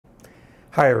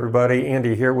Hi everybody,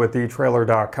 Andy here with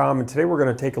etrailer.com, and today we're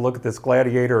going to take a look at this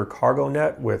Gladiator Cargo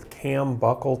Net with cam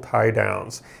buckle tie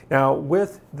downs. Now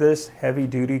with this heavy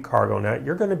duty cargo net,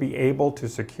 you're going to be able to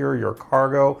secure your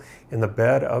cargo in the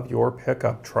bed of your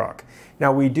pickup truck.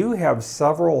 Now we do have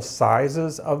several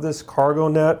sizes of this cargo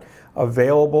net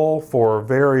available for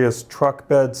various truck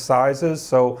bed sizes.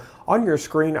 So on your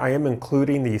screen I am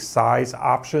including the size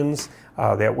options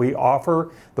that we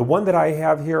offer. The one that I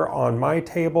have here on my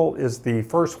table is the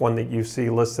first one that you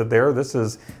see listed there. This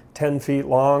is 10 feet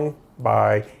long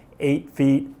by 8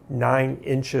 feet 9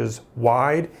 inches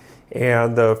wide,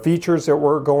 and the features that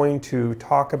we're going to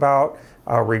talk about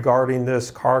regarding this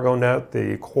cargo net,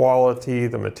 the quality,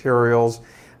 the materials,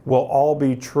 will all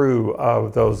be true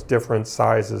of those different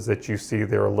sizes that you see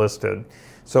there listed.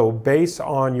 So based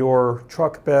on your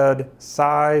truck bed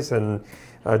size and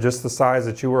just the size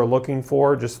that you are looking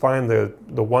for, just find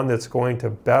the one that's going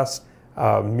to best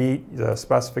meet the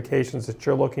specifications that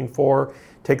you're looking for.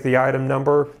 Take the item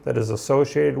number that is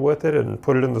associated with it and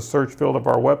put it in the search field of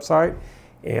our website,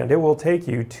 and it will take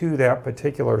you to that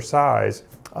particular size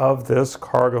of this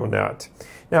cargo net.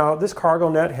 Now this cargo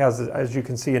net has, as you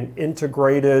can see, an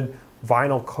integrated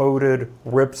vinyl coated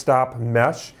ripstop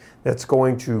mesh that's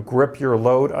going to grip your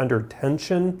load under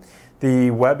tension.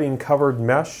 The webbing covered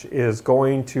mesh is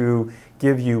going to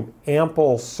give you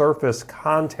ample surface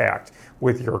contact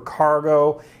with your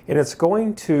cargo, and it's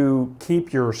going to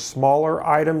keep your smaller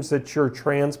items that you're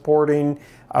transporting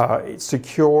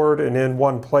secured and in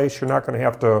one place. You're not going to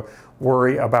have to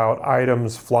worry about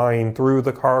items flying through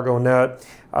the cargo net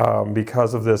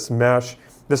because of this mesh.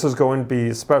 This is going to be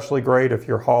especially great if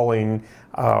you're hauling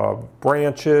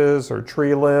branches or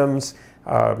tree limbs.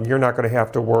 You're not going to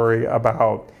have to worry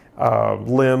about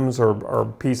limbs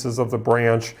or pieces of the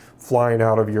branch flying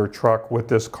out of your truck with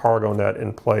this cargo net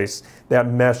in place. That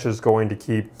mesh is going to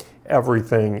keep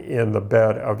everything in the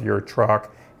bed of your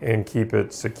truck and keep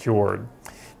it secured.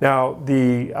 Now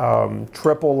the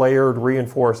triple layered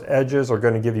reinforced edges are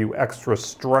going to give you extra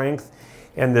strength,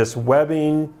 and this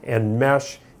webbing and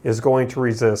mesh is going to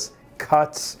resist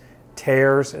cuts,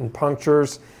 tears, and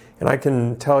punctures. And I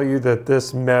can tell you that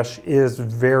this mesh is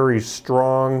very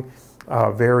strong,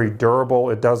 very durable.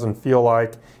 It doesn't feel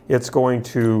like it's going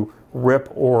to rip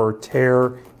or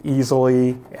tear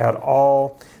easily at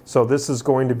all. So this is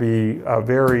going to be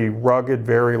very rugged,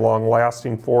 very long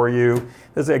lasting for you.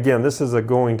 This is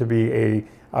going to be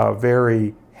a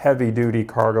very heavy duty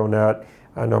cargo net,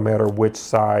 no matter which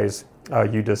size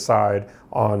you decide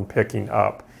on picking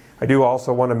up. I do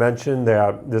also want to mention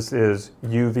that this is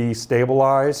UV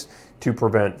stabilized to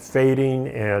prevent fading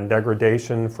and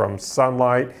degradation from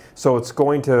sunlight. So it's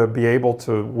going to be able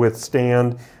to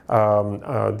withstand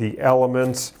the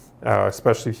elements,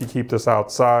 especially if you keep this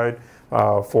outside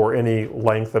for any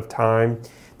length of time.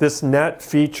 This net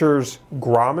features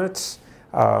grommets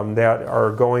that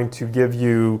are going to give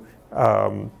you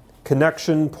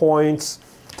connection points,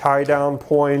 tie down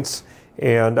points,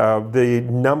 and the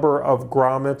number of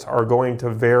grommets are going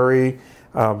to vary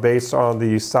based on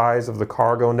the size of the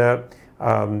cargo net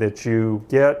that you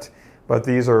get, but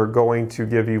these are going to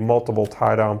give you multiple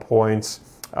tie-down points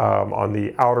on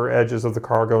the outer edges of the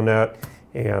cargo net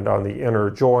and on the inner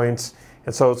joints.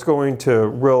 And so it's going to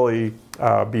really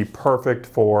be perfect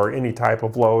for any type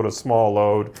of load, a small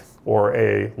load or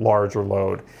a larger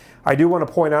load. I do want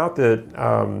to point out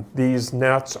that these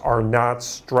nets are not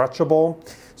stretchable,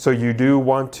 so you do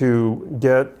want to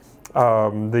get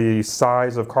the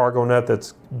size of cargo net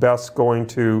that's best going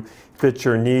to fit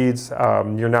your needs.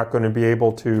 You're not going to be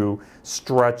able to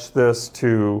stretch this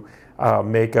to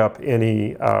make up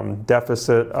any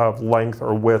deficit of length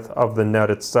or width of the net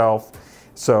itself.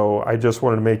 So I just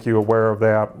wanted to make you aware of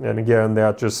that. And again,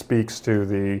 that just speaks to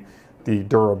the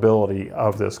durability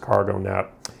of this cargo net.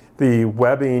 The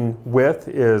webbing width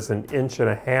is 1.5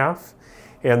 inches.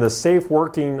 And the safe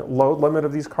working load limit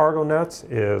of these cargo nets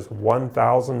is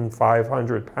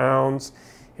 1,500 pounds,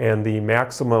 and the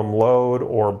maximum load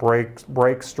or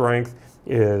brake strength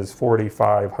is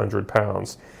 4,500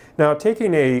 pounds. Now,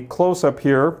 taking a close-up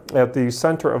here at the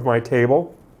center of my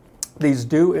table, these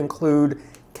do include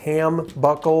cam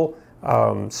buckle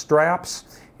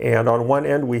straps, and on one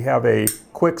end we have a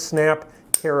quick snap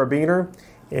carabiner,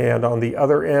 and on the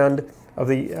other end of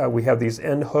we have these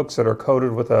end hooks that are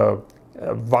coated with a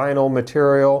vinyl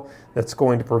material that's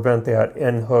going to prevent that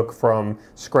end hook from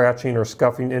scratching or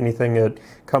scuffing anything it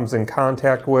comes in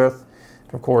contact with.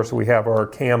 Of course, we have our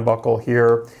cam buckle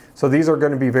here. So these are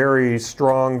going to be very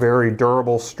strong, very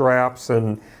durable straps,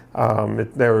 and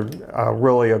they're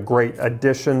really a great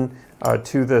addition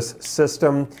to this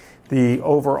system. The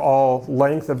overall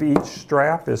length of each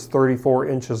strap is 34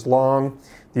 inches long.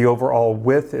 The overall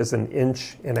width is 1.5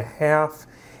 inches.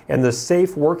 And the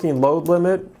safe working load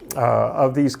limit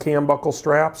of these cam buckle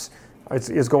straps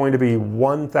is going to be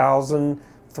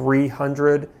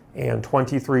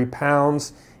 1,323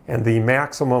 pounds. And the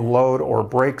maximum load or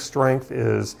brake strength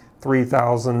is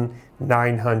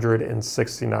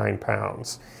 3,969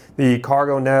 pounds. The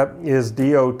cargo net is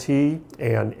DOT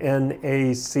and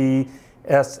NACSS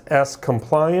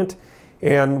compliant,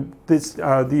 and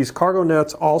these cargo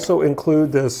nets also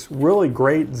include this really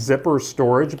great zipper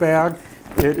storage bag.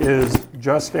 It is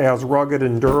just as rugged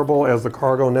and durable as the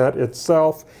cargo net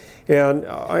itself, and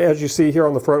as you see here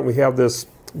on the front, we have this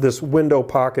window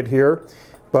pocket here,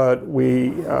 but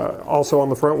we also on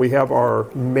the front we have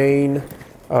our main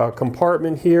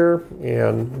compartment here,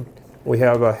 and we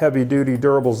have a heavy-duty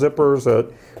durable zippers that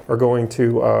are going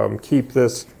to keep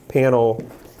this panel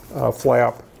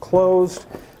flap closed.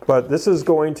 But this is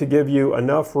going to give you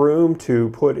enough room to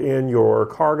put in your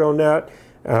cargo net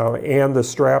and the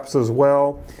straps as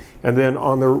well. And then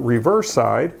on the reverse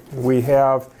side, we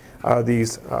have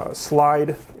these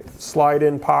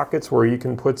slide-in pockets where you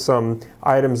can put some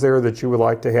items there that you would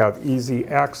like to have easy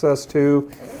access to.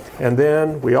 And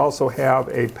then we also have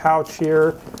a pouch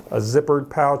here, a zippered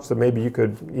pouch that maybe you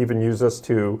could even use this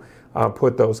to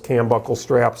put those cam buckle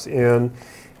straps in.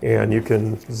 And you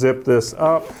can zip this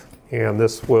up, and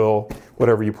this will,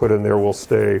 whatever you put in there will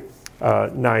stay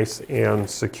nice and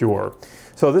secure.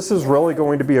 So this is really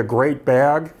going to be a great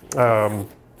bag.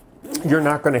 You're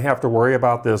not going to have to worry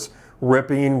about this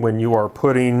ripping when you are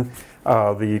putting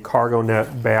the cargo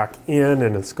net back in,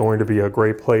 and it's going to be a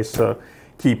great place to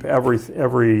keep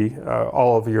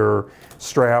all of your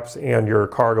straps and your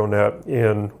cargo net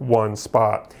in one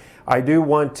spot. I do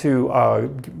want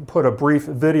to put a brief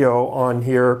video on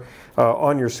here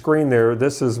on your screen there.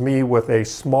 This is me with a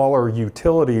smaller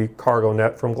utility cargo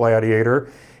net from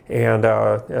Gladiator, and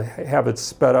have it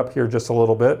sped up here just a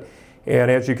little bit.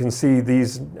 And as you can see,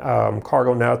 these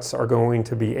cargo nets are going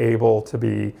to be able to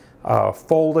be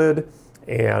folded,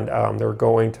 and they're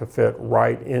going to fit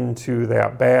right into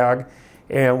that bag.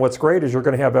 And what's great is you're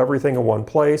going to have everything in one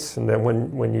place, and then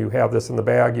when you have this in the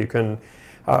bag, you can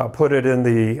put it in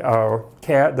the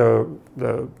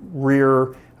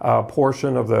rear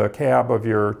portion of the cab of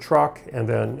your truck, and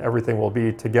then everything will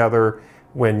be together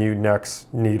when you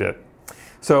next need it.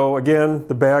 So again,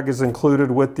 the bag is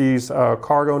included with these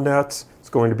cargo nets. It's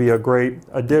going to be a great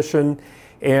addition.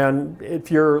 And if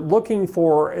you're looking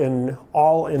for an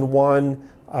all-in-one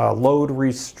load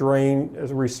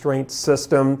restraint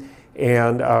system,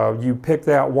 and you pick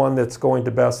that one that's going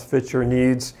to best fit your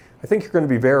needs, I think you're going to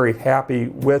be very happy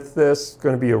with this. It's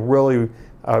going to be a really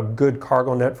good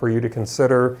cargo net for you to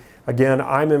consider. Again,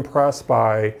 I'm impressed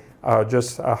by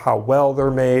just how well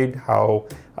they're made, how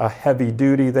heavy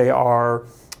duty they are.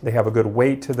 They have a good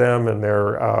weight to them, and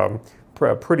they're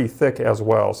pretty thick as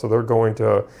well. So they're going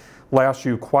to last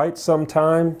you quite some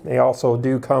time. They also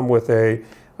do come with a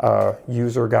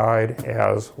user guide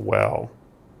as well.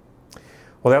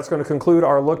 Well, that's going to conclude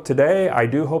our look today. I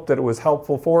do hope that it was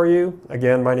helpful for you.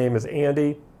 Again, my name is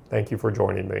Andy. Thank you for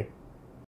joining me.